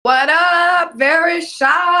What up,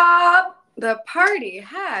 Verishop? The party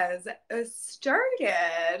has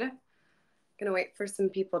started. Gonna wait for some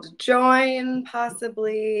people to join,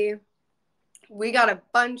 possibly. We got a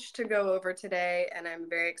bunch to go over today, and I'm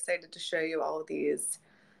very excited to show you all of these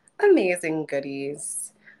amazing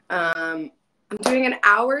goodies. I'm doing an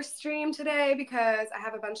hour stream today because I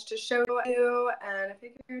have a bunch to show you, and I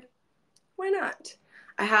figured, why not?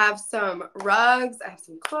 I have some rugs, I have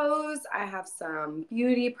some clothes, I have some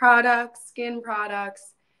beauty products, skin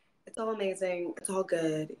products. It's all amazing. It's all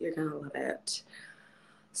good. You're going to love it.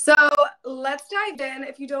 So let's dive in.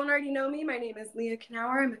 If you don't already know me, my name is Leah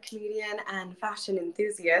Knauer. I'm a comedian and fashion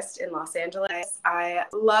enthusiast in Los Angeles. I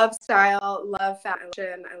love style, love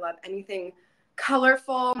fashion. I love anything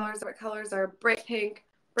colorful. What colors are bright pink,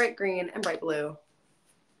 bright green, and bright blue,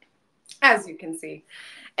 as you can see.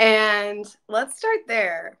 And let's start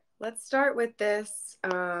there. Let's start with this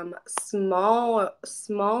small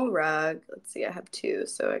rug. Let's see, I have two,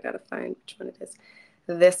 so I gotta find which one it is.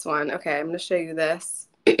 This one. Okay, I'm gonna show you this.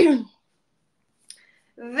 This,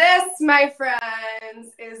 my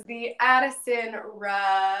friends, is the Addison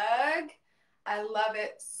rug. I love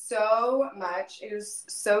it so much. It is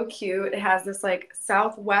so cute. It has this like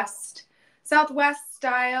Southwest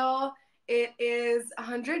style. It is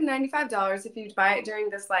 $195. If you buy it during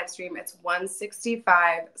this live stream, it's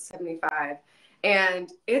 $165.75. And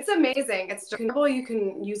it's amazing. It's durable. You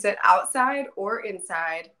can use it outside or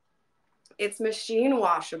inside. It's machine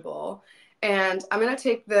washable. And I'm going to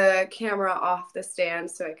take the camera off the stand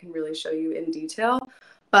so I can really show you in detail.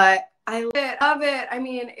 But I love it. I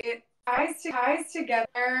mean, it ties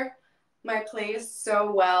together my place so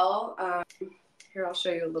well. Here, I'll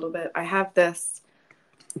show you a little bit. I have this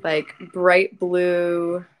like bright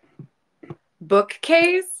blue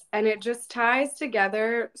bookcase, and it just ties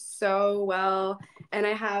together so well. And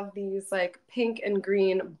I have these like pink and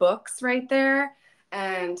green books right there,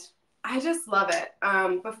 and I just love it.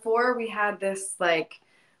 Before we had this like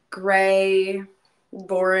gray,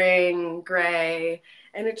 boring gray,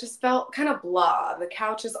 and it just felt kind of blah. The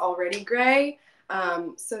couch is already gray.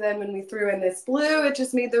 So then when we threw in this blue, it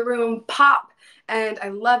just made the room pop, and I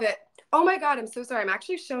love it. Oh my God, I'm so sorry. I'm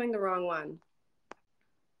actually showing the wrong one.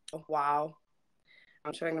 Oh, wow.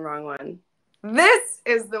 I'm showing the wrong one. This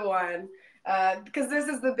is the one, because this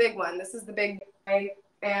is the big one. This is the big guy,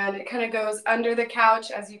 and it kind of goes under the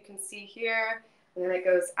couch, as you can see here, and then it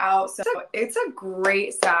goes out. So it's a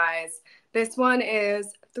great size. This one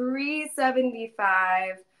is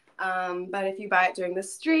 $375, but if you buy it during the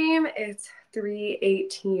stream, it's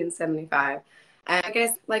 $318.75. And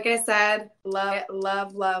like I said, love it,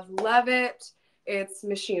 love it. It's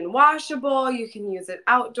machine washable. You can use it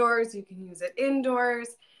outdoors. You can use it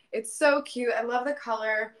indoors. It's so cute. I love the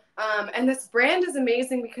color. And this brand is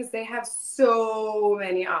amazing because they have so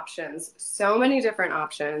many options, so many different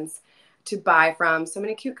options to buy from, so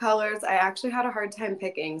many cute colors. I actually had a hard time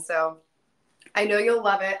picking, so I know you'll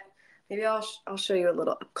love it. Maybe I'll show you a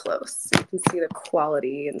little up close so you can see the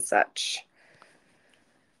quality and such.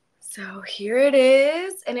 So here it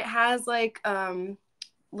is, and it has like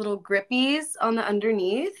little grippies on the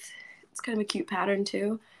underneath. It's kind of a cute pattern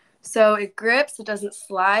too. So it grips, it doesn't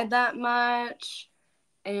slide that much,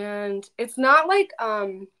 and it's not like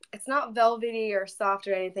it's not velvety or soft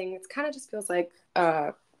or anything. It kind of just feels like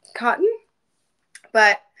cotton,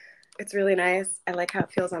 but it's really nice. I like how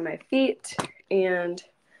it feels on my feet, and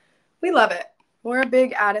we love it. We're a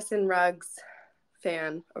big Addison rugs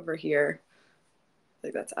fan over here. I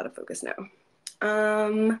think that's out of focus now.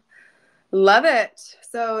 Love it.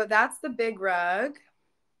 So that's the big rug.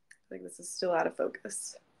 I think this is still out of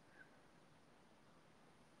focus.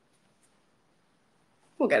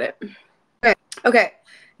 We'll get it. Okay.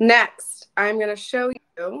 Next, I'm going to show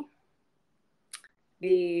you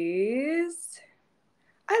these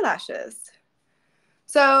eyelashes.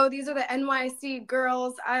 So these are the NYC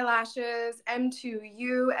Girls eyelashes,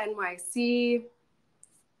 M2U NYC.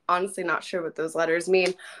 Honestly not sure what those letters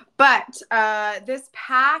mean, but this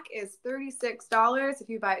pack is $36. If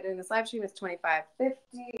you buy it during this live stream, it's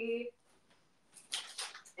 $25.50,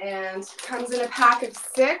 and comes in a pack of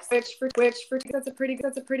 6, which for that's a pretty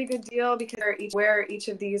good deal, because each wear each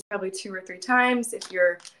of these probably 2 or 3 times if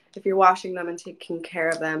you're washing them and taking care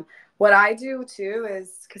of them. What I do too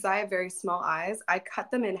is, because I have very small eyes, I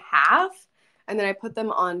cut them in half, and then I put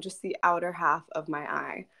them on just the outer half of my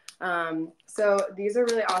eye. So these are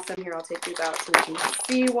really awesome. Here, I'll take these out so you can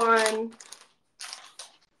see one.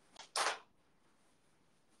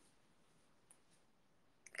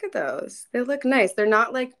 Look at those. They look nice. They're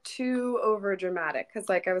not like too over dramatic, because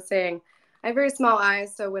like I was saying, I have very small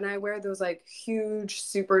eyes, so when I wear those like huge,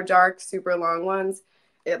 super dark, super long ones,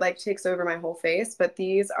 it like takes over my whole face, but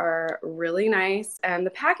these are really nice. And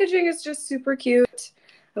the packaging is just super cute.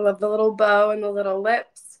 I love the little bow and the little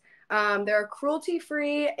lips. They're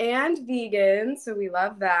cruelty-free and vegan, so we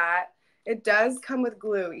love that. It does come with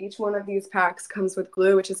glue. Each one of these packs comes with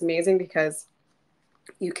glue, which is amazing because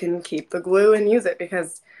you can keep the glue and use it,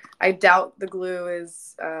 because I doubt the glue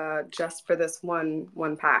is just for this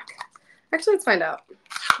one pack. Actually, let's find out.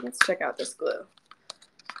 Let's check out this glue.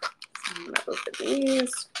 So I'm gonna open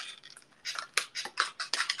these.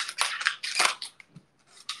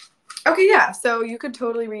 Okay, yeah, so you could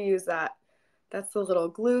totally reuse that. That's the little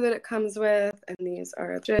glue that it comes with, and these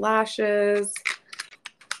are the lashes.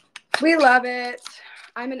 We love it.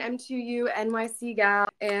 I'm an M2U NYC gal,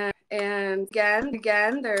 and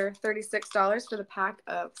again, they're $36 for the pack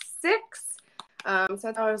of 6. So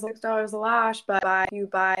that's $6 a lash, but if you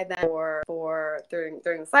buy them for during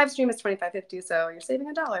this live stream, it's $25.50, so you're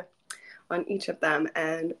saving $1 on each of them,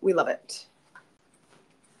 and we love it.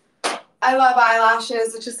 I love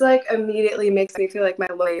eyelashes. It just like immediately makes me feel like my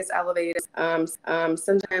look is elevated.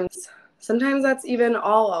 Sometimes that's even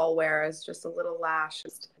all I'll wear is just a little lash.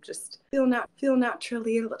 Just feel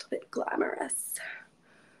naturally a little bit glamorous.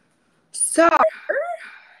 So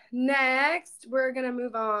next we're gonna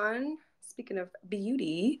move on. Speaking of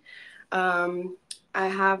beauty, I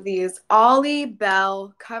have these Ollie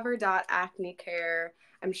Bell Cover Dot Acne Care.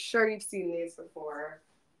 I'm sure you've seen these before.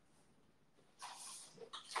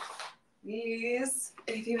 These,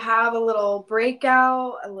 if you have a little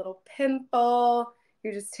breakout, a little pimple,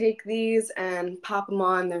 you just take these and pop them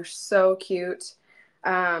on. They're so cute.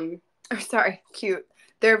 Cute.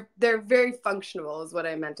 They're very functional is what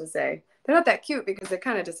I meant to say. They're not that cute because they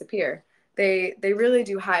kind of disappear. They really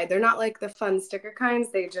do hide. They're not like the fun sticker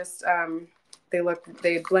kinds. They just they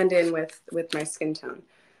blend in with my skin tone.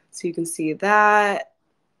 So you can see that.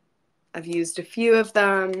 I've used a few of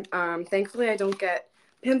them. Thankfully, I don't get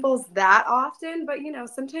pimples that often, but you know,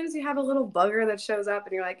 sometimes you have a little bugger that shows up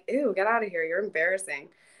and you're like, ew, get out of here, you're embarrassing.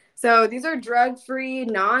 So these are drug-free,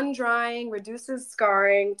 non-drying, reduces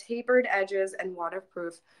scarring, tapered edges, and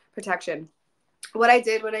waterproof protection. What I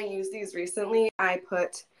did when I used these recently, I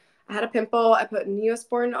had a pimple, I put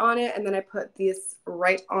Neosporin on it, and then I put this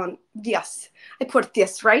right on, I put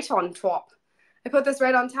this right on top. I put this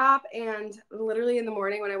right on top, and literally in the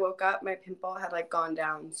morning when I woke up, my pimple had like gone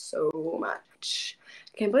down so much.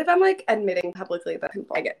 I can't believe I'm like admitting publicly that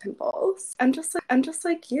I get pimples. I'm just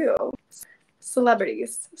like you.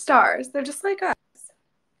 Celebrities, stars, they're just like us.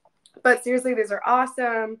 But seriously, these are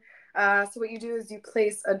awesome. So what you do is you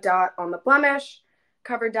place a dot on the blemish.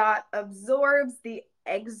 Cover Dot absorbs the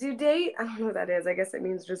exudate. I don't know what that is. I guess it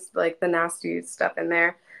means just like the nasty stuff in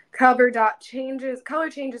there. Color changes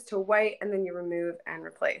to white, and then you remove and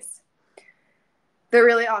replace. They're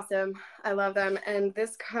really awesome. I love them. And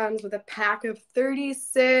this comes with a pack of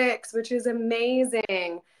 36, which is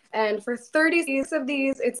amazing. And for 36 of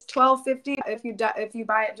these, it's $12.50. If you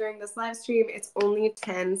buy it during this live stream, it's only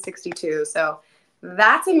 $10.62. So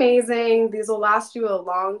that's amazing. These will last you a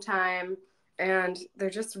long time, and they're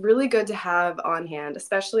just really good to have on hand,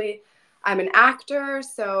 especially I'm an actor,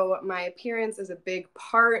 so my appearance is a big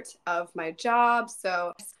part of my job.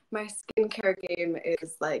 So my skincare game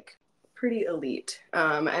is like pretty elite.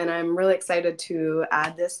 And I'm really excited to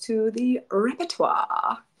add this to the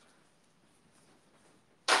repertoire.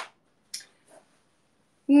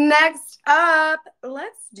 Next up,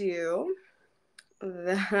 let's do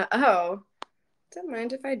don't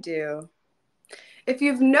mind if I do. If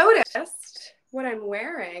you've noticed what I'm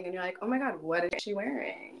wearing and you're like, oh my God, what is she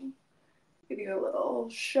wearing? Give you a little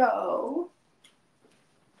show.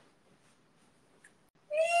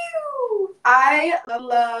 Ew. I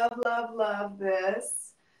love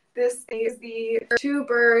this. This is the Two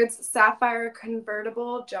Birds Sapphire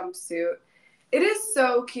Convertible Jumpsuit. It is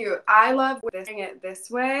so cute. I love wearing it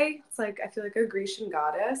this way. It's like, I feel like a Grecian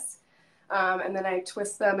goddess. And then I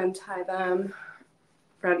twist them and tie them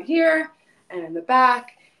front here and in the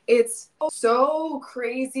back. It's so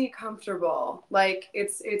crazy comfortable. Like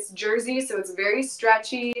it's jersey, so it's very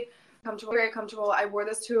stretchy, comfortable, very comfortable. I wore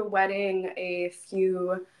this to a wedding a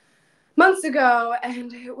few months ago,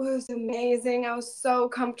 and it was amazing. I was so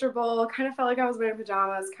comfortable. Kind of felt like I was wearing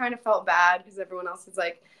pajamas. Kind of felt bad because everyone else is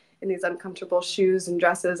like in these uncomfortable shoes and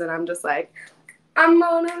dresses, and I'm just like, I'm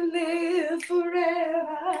gonna live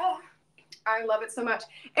forever. I love it so much.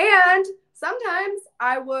 And sometimes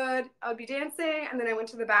I would be dancing, and then I went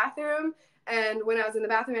to the bathroom, and when I was in the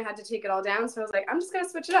bathroom, I had to take it all down. So I was like, I'm just going to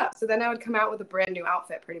switch it up. So then I would come out with a brand new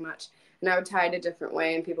outfit pretty much, and I would tie it a different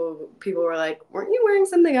way. And people were like, weren't you wearing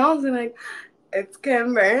something else? And I'm like, it's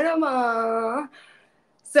convertible.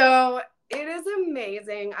 So it is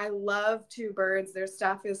amazing. I love Two Birds. Their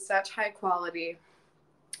stuff is such high quality.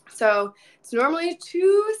 So it's normally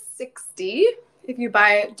 $260. If you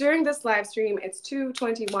buy it during this live stream, it's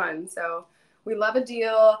 $221. So we love a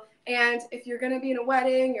deal. And if you're going to be in a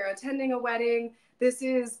wedding, you're attending a wedding, this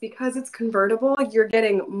is, because it's convertible, you're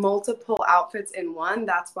getting multiple outfits in one.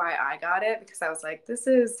 That's why I got it, because I was like, this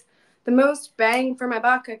is the most bang for my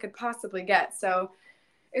buck I could possibly get. So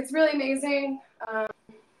it's really amazing.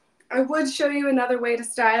 I would show you another way to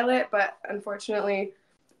style it, but unfortunately,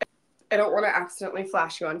 I don't want to accidentally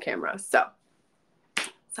flash you on camera. So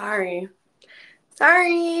sorry.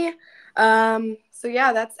 So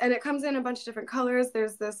yeah, and it comes in a bunch of different colors.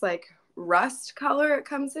 There's this like rust color it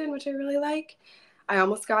comes in, which I really like. I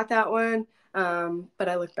almost got that one, but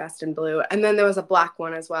I look best in blue. And then there was a black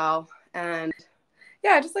one as well. And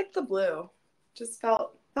yeah, I just like the blue. Just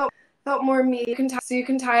felt more me. You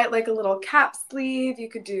can tie it like a little cap sleeve. You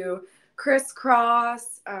could do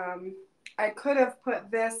crisscross. I could have put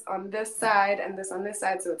this on this side and this on this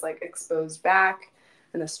side, so it's like exposed back,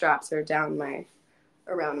 and the straps are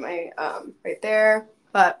around my right there.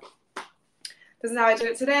 But this is how I do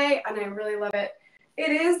it today, and I really love it. It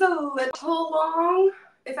is a little long.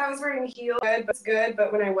 If I was wearing heels, it's good,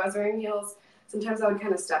 but when I was wearing heels, sometimes I would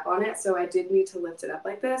kind of step on it, so I did need to lift it up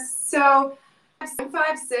like this. So I'm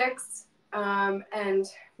 5'6", and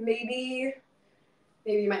maybe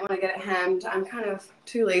you might want to get it hemmed. I'm kind of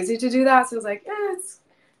too lazy to do that, so I was like, it's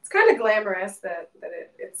kind of glamorous that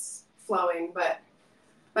it's flowing, but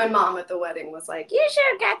my mom at the wedding was like, you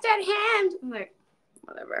should get that hemmed. I'm like,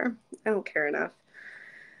 whatever. I don't care enough.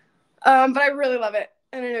 But I really love it,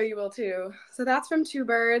 and I know you will too. So that's from Two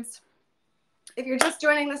Birds. If you're just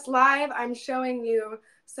joining this live, I'm showing you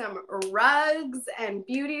some rugs and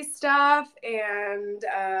beauty stuff, and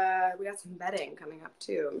we got some bedding coming up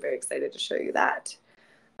too. I'm very excited to show you that.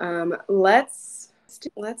 Let's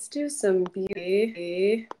do some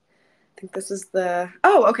beauty. I think this is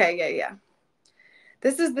yeah.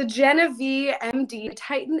 This is the Genevieve MD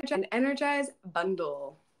Tighten and Energize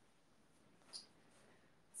bundle.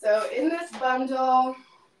 So in this bundle,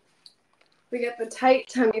 we get the tight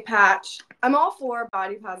tummy patch. I'm all for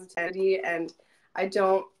body positivity, and I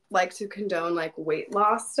don't like to condone like weight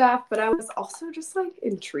loss stuff, but I was also just like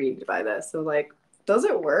intrigued by this. So like, does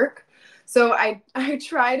it work? So I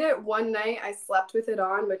tried it one night. I slept with it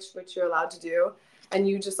on, which you're allowed to do, and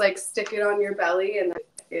you just like stick it on your belly, and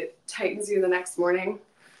it tightens you the next morning.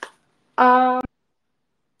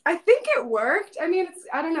 I think it worked. I mean,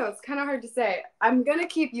 I don't know. It's kind of hard to say. I'm going to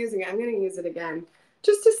keep using it. I'm going to use it again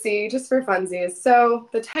just to see, just for funsies. So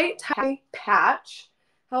the tight tummy patch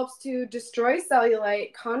helps to destroy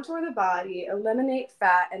cellulite, contour the body, eliminate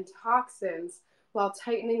fat and toxins while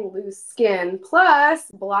tightening loose skin, plus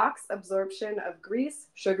blocks absorption of grease,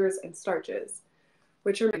 sugars, and starches,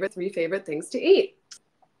 which are my 3 favorite things to eat.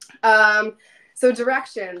 So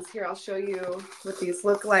directions, here I'll show you what these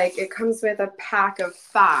look like. It comes with a pack of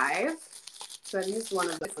 5. So I've used one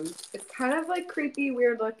of them. It's kind of like creepy,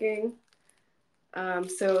 weird looking.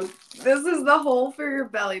 So this is the hole for your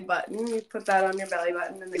belly button. You put that on your belly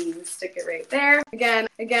button, and then you stick it right there.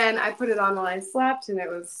 Again, I put it on while I slept, and it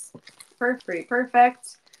was pretty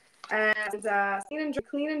perfect. And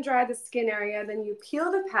clean and dry the skin area. Then you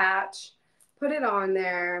peel the patch, put it on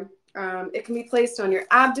there. It can be placed on your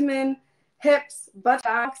abdomen, hips,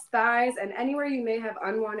 buttocks, thighs, and anywhere you may have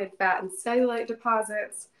unwanted fat and cellulite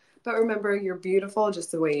deposits. But remember, you're beautiful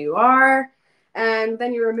just the way you are. And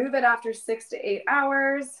then you remove it after 6 to 8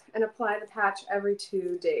 hours and apply the patch every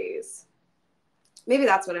 2 days. Maybe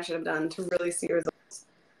that's what I should have done to really see results.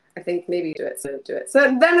 I think maybe do it. So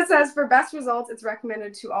then it says, for best results, it's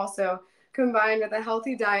recommended to also combine with a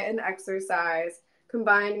healthy diet and exercise,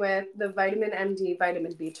 combined with the Vitamin MD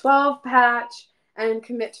Vitamin B12 patch, and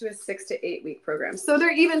commit to a 6 to 8 week program. So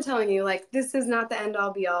they're even telling you, like, this is not the end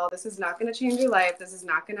all be all. This is not going to change your life. This is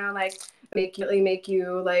not going to like make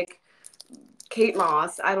you like Kate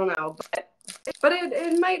Moss. I don't know, but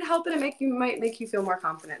it might help, and it might make you feel more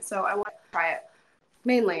confident. So I want to try it.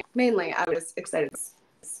 Mainly, I was excited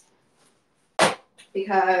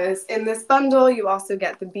because in this bundle you also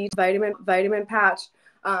get the B vitamin patch.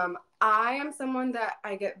 I am someone that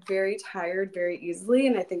I get very tired very easily,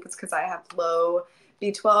 and I think it's because I have low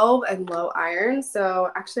B12 and low iron. So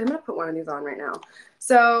actually, I'm going to put one of these on right now.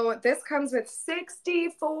 So this comes with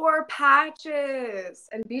 64 patches,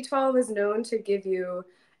 and B12 is known to give you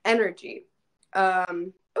energy.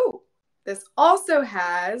 This also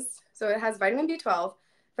has, so it has vitamin B12,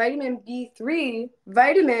 vitamin B3,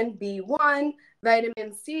 vitamin B1,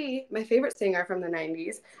 vitamin C, my favorite singer from the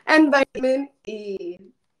 90s, and vitamin E.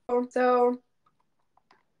 So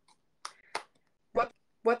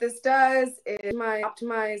what this does is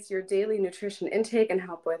optimize your daily nutrition intake and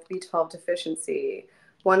help with B12 deficiency.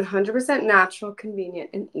 100% natural, convenient,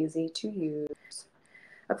 and easy to use.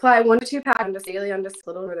 Apply 1 to 2 pounds daily on just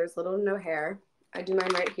little where there's little to no hair. I do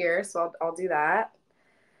mine right here, so I'll do that.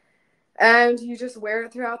 And you just wear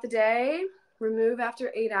it throughout the day. Remove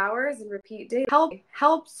after 8 hours and repeat daily.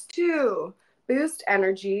 Helps to boost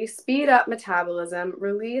energy, speed up metabolism,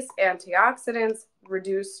 release antioxidants,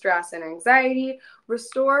 reduce stress and anxiety,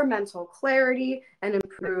 restore mental clarity, and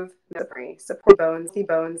improve memory, support the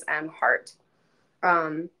bones and heart.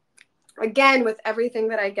 Again, with everything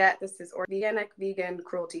that I get, this is organic, vegan,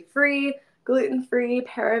 cruelty-free, gluten-free,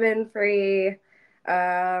 paraben-free,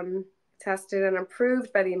 tested and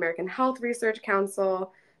approved by the American Health Research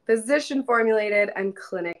Council, physician formulated, and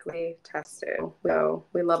clinically tested. So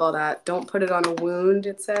we love all that. Don't put it on a wound,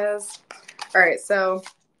 it says. All right, so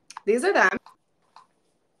these are them.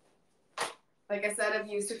 Like I said, I've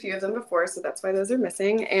used a few of them before, so that's why those are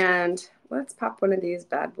missing. And let's pop one of these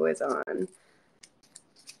bad boys on.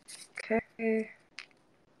 Okay. There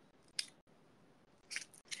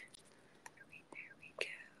we go.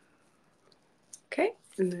 Okay,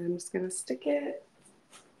 and then I'm just gonna stick it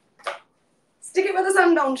where the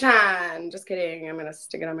sun don't shine. Just kidding. I'm gonna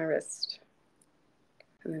stick it on my wrist.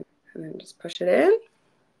 And then just push it in.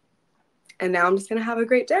 And now I'm just gonna have a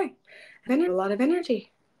great day. And a lot of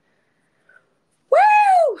energy.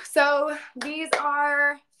 Woo! So these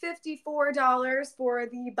are $54 for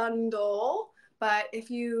the bundle. But if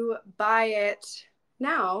you buy it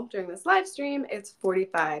now during this live stream, it's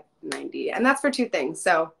 $45.90. And that's for 2 things.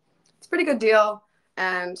 So it's a pretty good deal.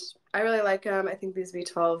 And I really like them. I think these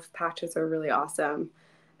B12 patches are really awesome.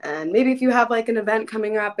 And maybe if you have like an event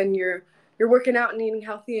coming up and you're working out and eating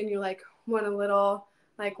healthy and you like want a little,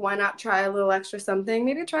 like, why not try a little extra something?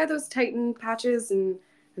 Maybe try those Titan patches and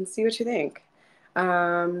see what you think.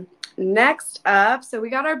 Next up, so we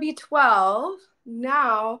got our B12.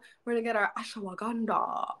 Now we're going to get our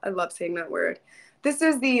ashwagandha. I love saying that word. This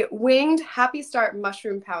is the Winged Happy Start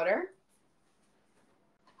Mushroom Powder.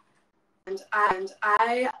 And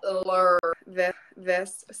I love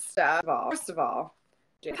this stuff. First of all,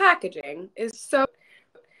 packaging is so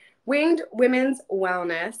Winged Women's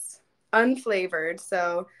Wellness, unflavored.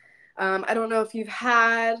 So I don't know if you've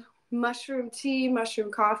had mushroom tea,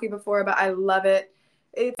 mushroom coffee before, but I love it.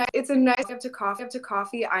 It's a nice to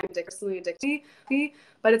coffee. I'm personally addicted to,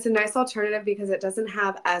 but it's a nice alternative because it doesn't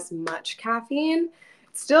have as much caffeine.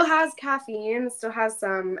 It still has caffeine. It still has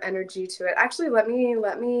some energy to it. Actually, let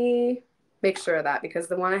me make sure of that because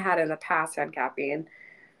the one I had in the past had caffeine.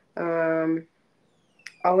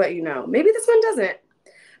 I'll let you know. Maybe this one doesn't.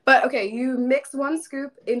 But okay, you mix 1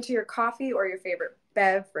 scoop into your coffee or your favorite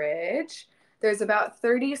beverage. There's about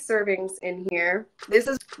 30 servings in here. This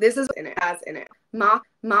is in it, as in it.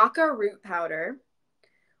 Maca root powder,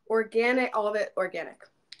 organic, all of it organic.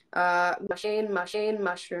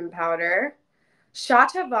 Mushroom powder,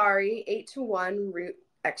 shatavari 8-to-1 root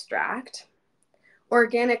extract,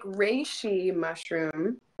 organic reishi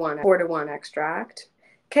mushroom 4-to-1 extract,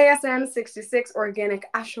 KSM 66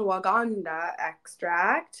 organic ashwagandha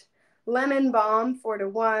extract, lemon balm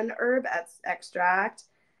 4-to-1 herb extract,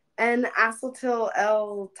 and acetyl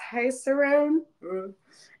L-tisarone,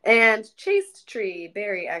 and chaste tree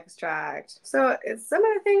berry extract. So it's some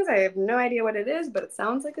of the things I have no idea what it is, but it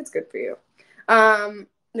sounds like it's good for you.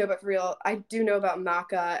 No, but for real, I do know about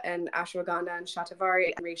maca and ashwagandha and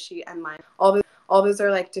shatavari and reishi and lime. All those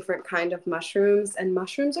are like different kind of mushrooms, and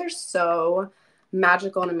mushrooms are so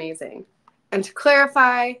magical and amazing. And to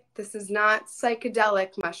clarify, this is not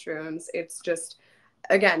psychedelic mushrooms. It's just,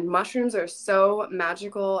 again, mushrooms are so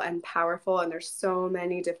magical and powerful, and there's so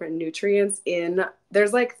many different nutrients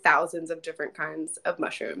there's like thousands of different kinds of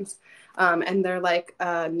mushrooms. And they're like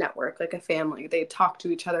a network, like a family. They talk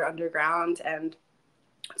to each other underground, and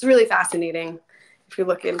it's really fascinating. If you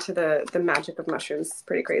look into the magic of mushrooms, it's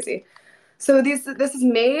pretty crazy. So this is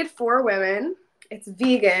made for women. It's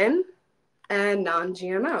vegan and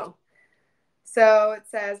non-GMO. So it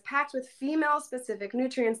says, packed with female-specific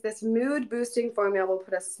nutrients, this mood-boosting formula will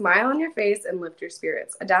put a smile on your face and lift your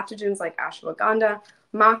spirits. Adaptogens like ashwagandha,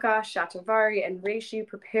 maca, shatavari, and reishi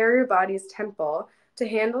prepare your body's temple to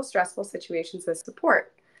handle stressful situations with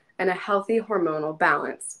support and a healthy hormonal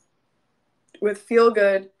balance. With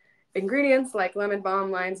feel-good ingredients like lemon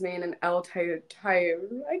balm, lion's mane, and I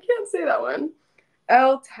can't say that one,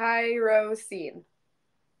 L-tyrosine.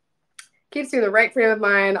 Keeps you in the right frame of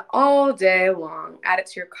mind all day long. Add it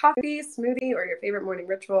to your coffee, smoothie, or your favorite morning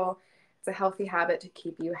ritual. It's a healthy habit to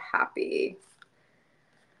keep you happy.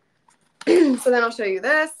 So then I'll show you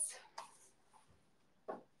this.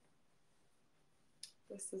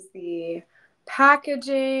 This is the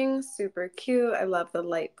packaging, super cute. I love the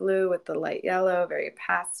light blue with the light yellow, very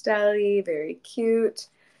pastel-y, very cute.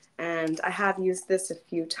 And I have used this a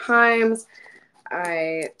few times.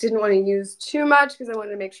 I didn't want to use too much because I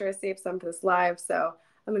wanted to make sure I saved some for this live, so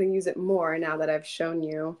I'm going to use it more now that I've shown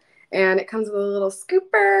you. And it comes with a little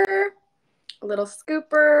scooper,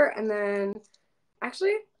 and then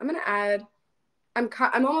actually I'm going to add, I'm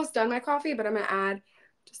almost done my coffee, but I'm going to add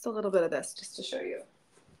just a little bit of this just to show you.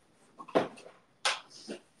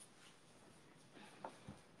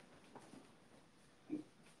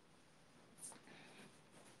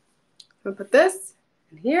 I'm going to put this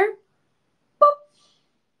in here.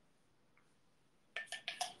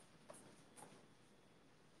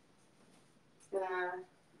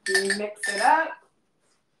 Gonna mix it up.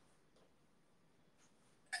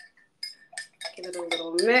 Give it a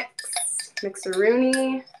little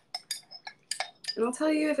mix-a-rooney. And I'll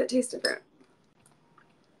tell you if it tastes different.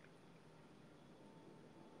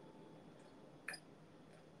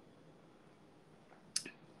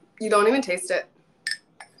 You don't even taste it.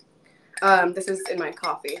 This is in my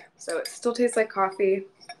coffee, so it still tastes like coffee.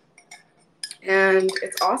 And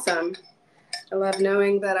it's awesome. I love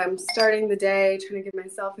knowing that I'm starting the day trying to give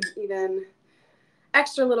myself an even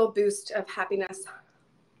extra little boost of happiness.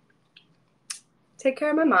 Take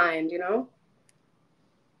care of my mind, you know?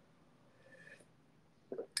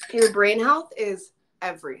 Your brain health is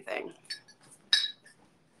everything.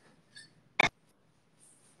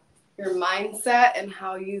 Your mindset and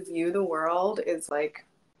how you view the world is like,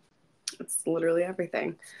 it's literally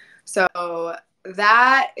everything. So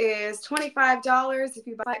that is $25 if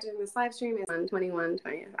you buy it during this live stream. It's on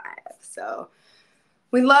 $21.25. So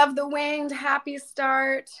we love the winged happy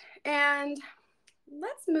start. And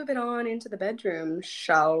let's move it on into the bedroom,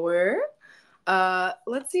 shall we?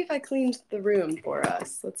 Let's see if I cleaned the room for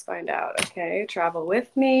us. Let's find out. Okay, travel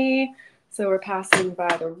with me. So we're passing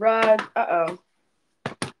by the rug. Uh-oh.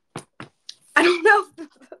 I don't know if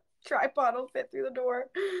the tripod will fit through the door.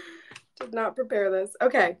 Did not prepare this.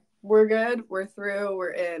 Okay, we're good. We're through.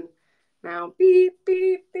 We're in. Now, beep,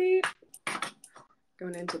 beep, beep.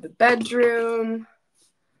 Going into the bedroom.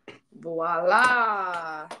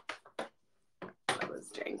 Voila. That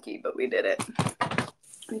was janky, but we did it. Let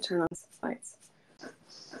me turn on some lights.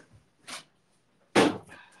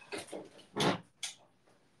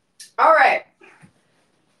 All right.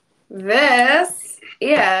 This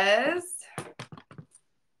is,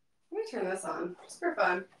 let me turn this on just for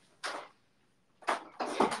fun.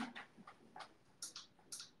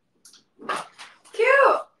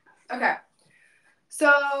 Cute. Okay.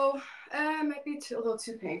 So, it might be a little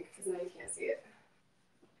too pink because now you can't see it.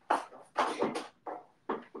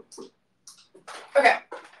 Okay.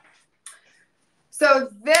 So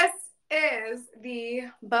this is the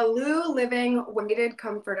Baloo Living Weighted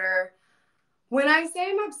Comforter. When I say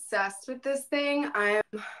I'm obsessed with this thing, I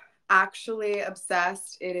am actually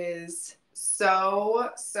obsessed. It is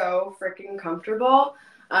so freaking comfortable.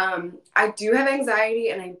 I do have anxiety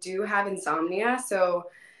and I do have insomnia, so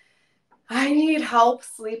I need help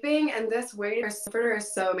sleeping, and this weighted comforter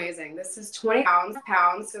is so amazing. This is 20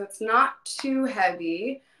 pounds, so it's not too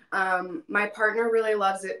heavy. My partner really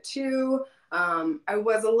loves it too. I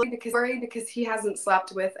was a little worried because he hasn't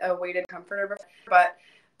slept with a weighted comforter before,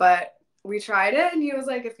 but we tried it and he was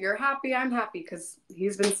like, if you're happy, I'm happy, because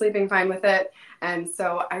he's been sleeping fine with it. And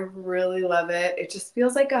so I really love it. It just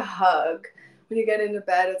feels like a hug. When you get into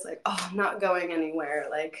bed, it's like, oh, I'm not going anywhere.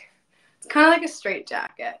 Like, it's kind of like a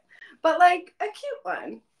straitjacket, but like a cute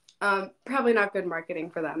one. Probably not good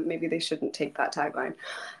marketing for them. Maybe they shouldn't take that tagline.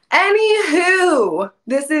 Anywho,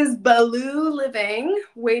 this is Baloo Living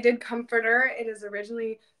Weighted Comforter. It is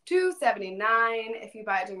originally $2.79. If you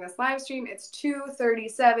buy it during this live stream, it's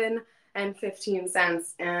 $2.37 and 15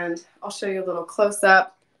 cents. And I'll show you a little close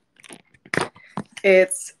up.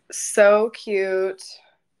 It's so cute.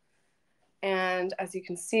 And as you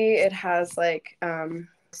can see, it has like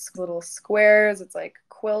little squares. It's like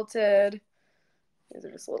quilted. These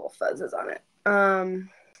are just little fuzzes on it. And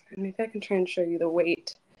maybe I can try and show you the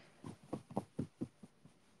weight.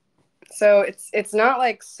 So it's not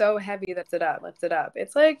like so heavy that lifts it up.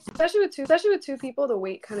 It's like, especially with two people, the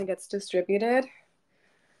weight kind of gets distributed.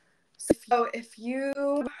 So if you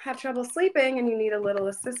have trouble sleeping and you need a little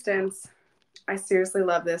assistance, I seriously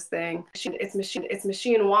love this thing. It's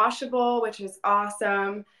machine washable, which is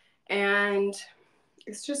awesome, and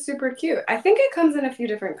it's just super cute. I think it comes in a few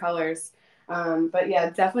different colors. But yeah,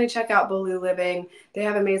 definitely check out Baloo Living. They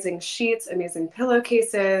have amazing sheets, amazing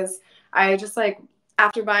pillowcases. I just like,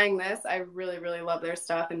 after buying this, I really, really love their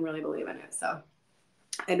stuff and really believe in it. So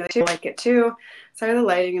I know you like it too. Sorry, the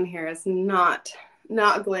lighting in here is not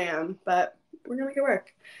not glam, but we're gonna make it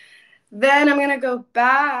work. Then I'm gonna go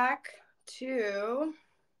back to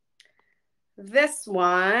this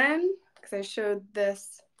one because I showed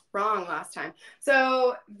this wrong last time.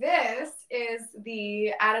 So this is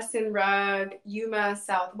the Addison rug, Yuma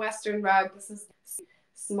Southwestern rug. This is a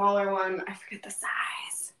smaller one. I forget the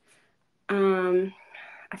size.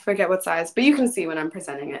 I forget what size, but you can see when I'm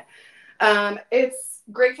presenting it. It's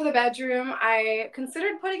great for the bedroom. I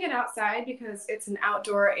considered putting it outside because it's an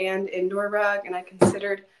outdoor and indoor rug, and I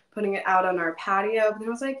considered putting it out on our patio, but I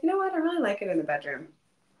was like, you know what? I really like it in the bedroom.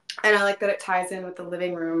 And I like that it ties in with the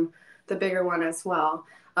living room, the bigger one as well.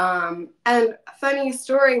 And funny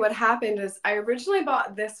story, what happened is I originally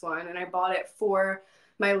bought this one, and I bought it for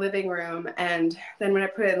my living room. And then when I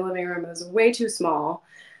put it in the living room, it was way too small.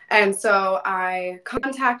 And so I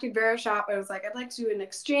contacted Verishop. I was like, I'd like to do an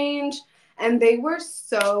exchange. And they were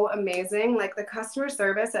so amazing. Like, the customer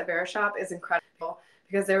service at Verishop is incredible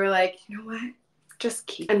because they were like, you know what? Just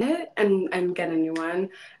keep it and get a new one.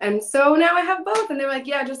 And so now I have both. And they're like,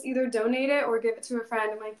 yeah, just either donate it or give it to a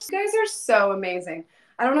friend. I'm like, you guys are so amazing.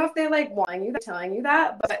 I don't know if they like wanting you, telling you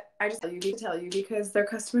that, but I just tell you because their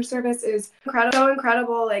customer service is incredible, so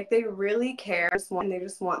incredible. Like, they really care, and they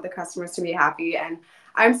just want the customers to be happy. And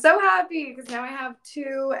I'm so happy because now I have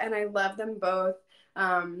two, and I love them both.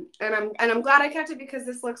 And I'm glad I kept it because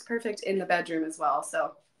this looks perfect in the bedroom as well.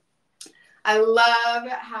 So I love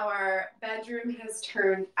how our bedroom has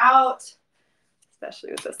turned out,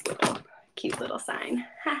 especially with this little cute little sign.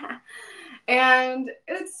 And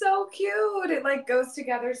it's so cute. It like goes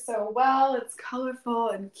together so well. It's colorful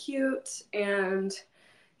and cute. And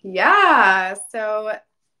yeah, so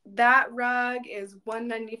that rug is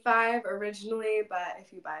 $195 originally, but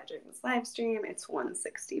if you buy it during this live stream, it's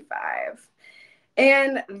 $165.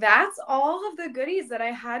 And that's all of the goodies that I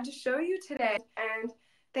had to show you today. And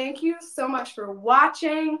thank you so much for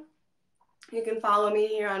watching. You can follow me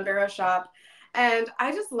here on Verishop. And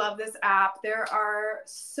I just love this app. There are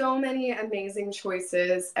so many amazing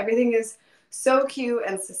choices. Everything is so cute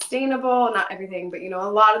and sustainable. Not everything, but a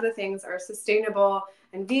lot of the things are sustainable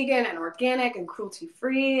and vegan and organic and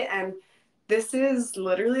cruelty-free. And this is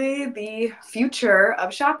literally the future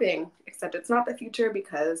of shopping, except it's not the future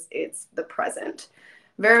because it's the present.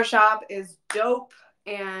 Verishop is dope.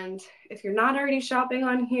 And if you're not already shopping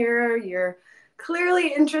on here, you're clearly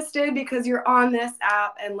interested because you're on this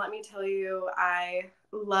app. And let me tell you, I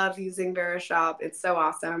love using Verishop. It's so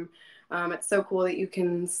awesome. It's so cool that you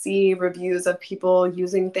can see reviews of people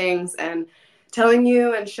using things and telling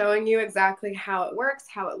you and showing you exactly how it works,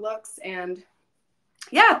 how it looks. And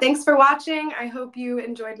yeah, thanks for watching. I hope you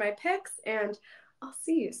enjoyed my picks, and I'll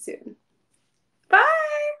see you soon.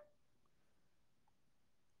 Bye.